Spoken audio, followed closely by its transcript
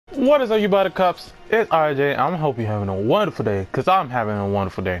What is up, you buttercups? It's RJ. I hope you're having a wonderful day, because I'm having a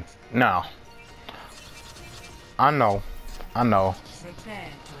wonderful day. Now, I know. I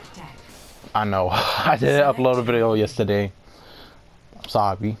did upload a video yesterday.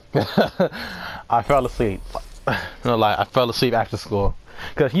 Sorry. I fell asleep. No lie, I fell asleep after school.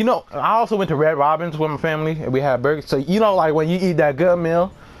 Because, you know, I also went to Red Robin's with my family, and we had burgers. So, you know, like when you eat that good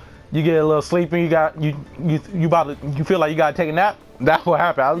meal, you get a little sleepy, you feel like you gotta take a nap. That's what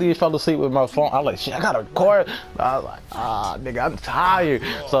happened. I literally fell asleep with my phone. I was like, shit, I gotta record. I was like, nigga, I'm tired.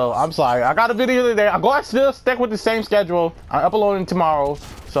 So I'm sorry. I got a video today. I'm going to still stick with the same schedule. I'm uploading tomorrow.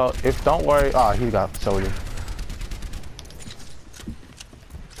 So if don't worry, he got soldier.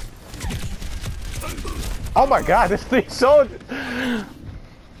 Oh my God, there's 3 soldiers.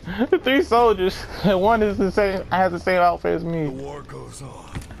 3 soldiers. And one is the same. Has the same outfit as me. The war goes on.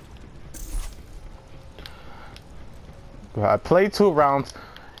 I played 2 rounds.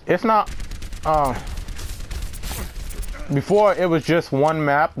 It's not before it was just one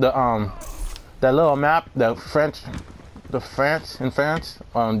map, that little map, the France in France,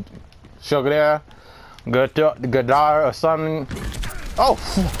 Sugar Godard or something. Oh,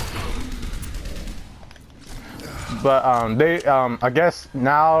 but I guess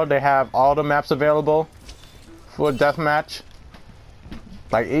now they have all the maps available for deathmatch.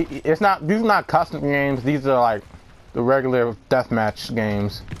 Like it's not, these are not custom games, these are like the regular deathmatch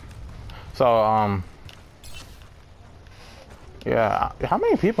games. So yeah, how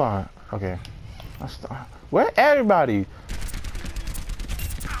many people are okay? Where everybody?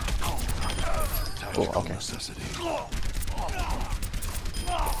 Oh, okay.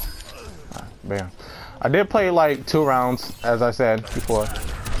 Bam. I did play like 2 rounds, as I said before.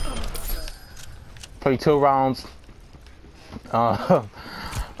 Played 2 rounds.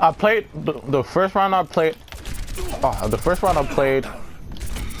 I played the first round I played. The first round I played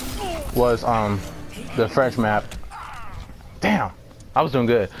was the French map. Damn, I was doing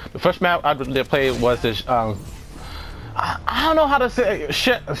good. The first map I played was this. I don't know how to say it.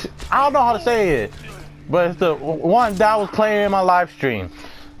 Shit. I don't know how to say it, but it's the one that I was playing in my live stream,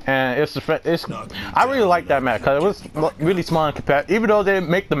 and it's I really like that map because it was really small and compact. Even though they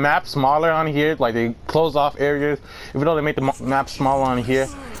make the map smaller on here, like they close off areas. Even though they make the map smaller on here.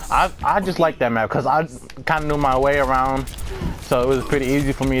 I just like that map because I kind of knew my way around, so it was pretty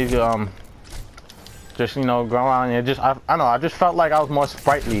easy for me to just, you know, go around and I don't know, I just felt like I was more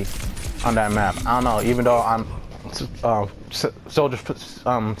sprightly on that map. I don't know, even though I'm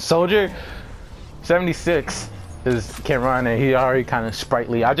soldier 76 can run and he already kind of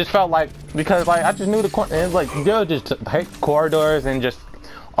sprightly. I just felt like, because like I just knew the corner, like they'll just hit corridors and just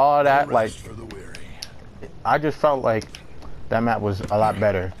all that, like I just felt like that map was a lot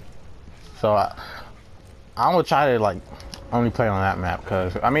better. So I'm gonna try to like only play on that map,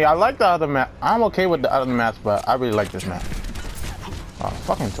 because I mean I like the other map. I'm okay with the other maps, but I really like this map. Oh,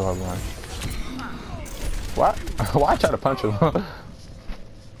 fucking Torb one. What? Why try to punch him?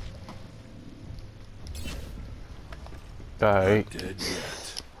 Alright.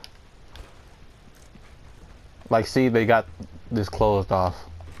 Like, see, they got this closed off,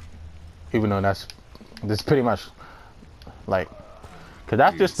 even though this pretty much like, cause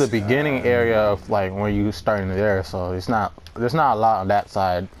that's just the beginning area of like when you starting there, so there's not a lot on that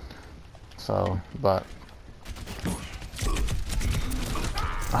side. So, but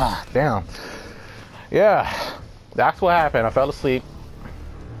damn, yeah, that's what happened. I fell asleep,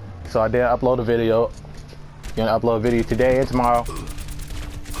 so I didn't upload a video. Gonna upload a video today and tomorrow.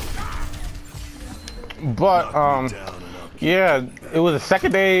 But yeah, it was the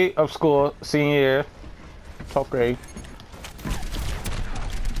second day of school, senior year, 12th grade.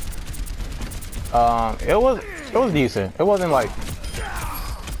 It was decent. It wasn't like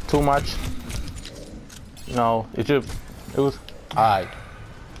too much. You know, it was alright.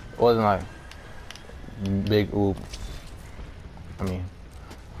 It wasn't like big oop. I mean,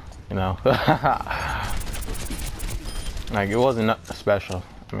 you know, like it wasn't special.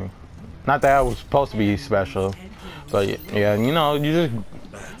 I mean, not that it was supposed to be special, but yeah, you know, you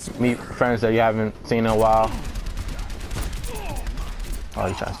just meet friends that you haven't seen in a while. Oh,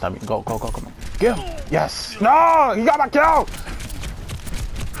 you trying to stop me? Go, come on. Get him. Yes. No, he got my kill.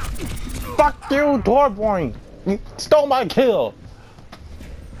 Fuck you, Torboy. You stole my kill.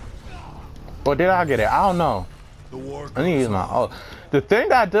 Or did I get it? I don't know. I need to use my. Oh, the thing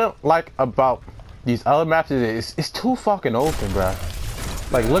that I don't like about these other maps is it's too fucking open, bro.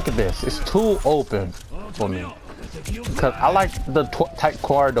 Like, look at this. It's too open for me. Cause I like the tight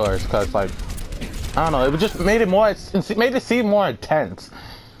corridors. Cause like, I don't know. It just made it more. It made it seem more intense.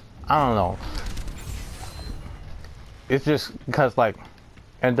 I don't know. It's just because like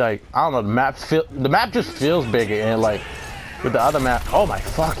And like, I don't know, the map just feels bigger, and like with the other map, oh my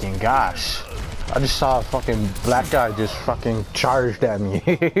fucking gosh. I just saw a fucking black guy just fucking charged at me.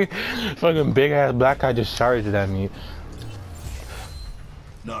 Fucking big ass black guy just charged at me.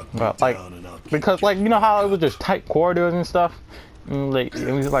 But like, because like, you know how it was just tight corridors and stuff? And like,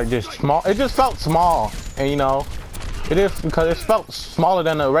 it was like just small, it just felt small. And you know, it is because it felt smaller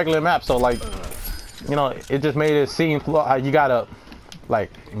than a regular map, so like, you know, it just made it seem how you gotta like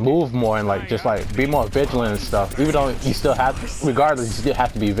move more and like just like be more vigilant and stuff. Even though you still have, regardless, you still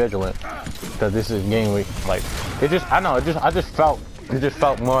have to be vigilant because this is game week. Like, it just, I know, it just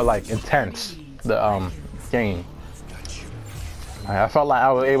felt more like intense, the game. I felt like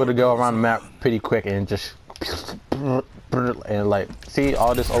I was able to go around the map pretty quick and just and like see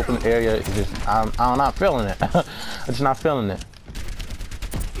all this open area. It's just I'm not feeling it. I'm just not feeling it.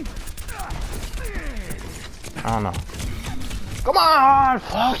 I don't know. Come on,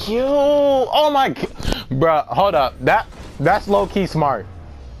 fuck you! Oh my god, bruh, hold up. That's low key smart.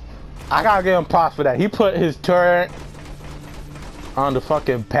 I gotta give him props for that. He put his turret on the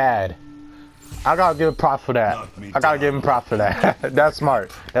fucking pad. I gotta give him props for that. I gotta give him props for that. That's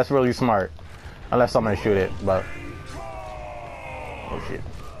smart. That's really smart. Unless somebody shoot it, but oh shit.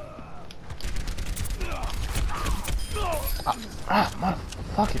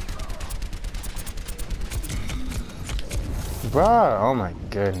 Motherfucker. Bruh, oh my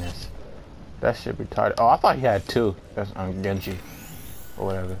goodness. That shit retarded. Oh, I thought he had two. That's on Genji. Or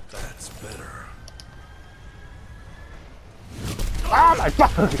whatever. That's better. Oh my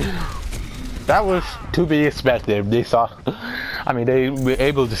fuck! That was to be expected. They saw, I mean, they were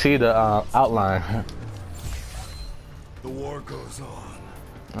able to see the outline. The war goes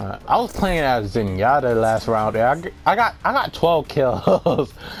on. I was playing as Zenyatta last round. I got 12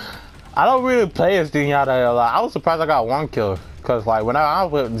 kills. I don't really play as Zenyatta a lot. I was surprised I got 1 kill because like when I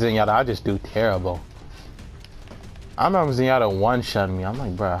was with Zenyatta, I just do terrible. I remember Zenyatta one-shot me. I'm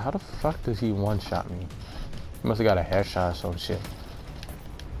like, bro, how the fuck does he one-shot me? He must have got a headshot or some shit.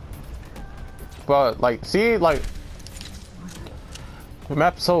 But like, see, like the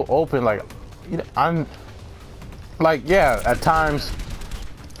map's so open. Like, you know, I'm like, yeah, at times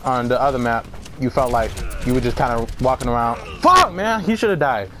on the other map, you felt like you were just kind of walking around. Fuck, man, he should have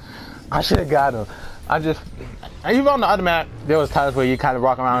died. I should have got him. Even on the other map, there was times where you kind of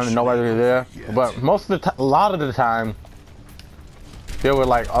walk around and nobody was there. But most of the a lot of the time, there were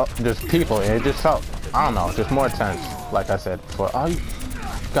like just people, and it just felt, I don't know, just more tense. Like I said before. Oh, you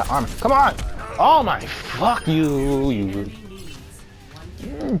got armor. Come on. Oh my, fuck you, you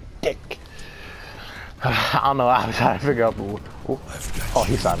dick. I don't know. I was trying to figure out. Oh,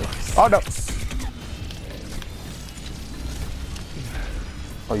 he saw me. Oh no.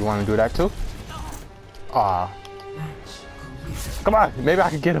 Oh, you want to do that too? Aw. Come on, maybe I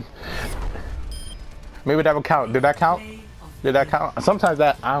can get him. Maybe that would count. Did that count? Did that count? Sometimes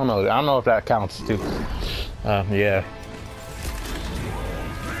that, I don't know. I don't know if that counts too. Yeah.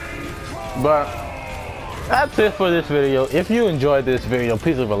 But that's it for this video. If you enjoyed this video,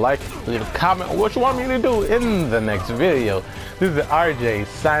 please leave a like, leave a comment on what you want me to do in the next video. This is RJ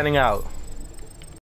signing out.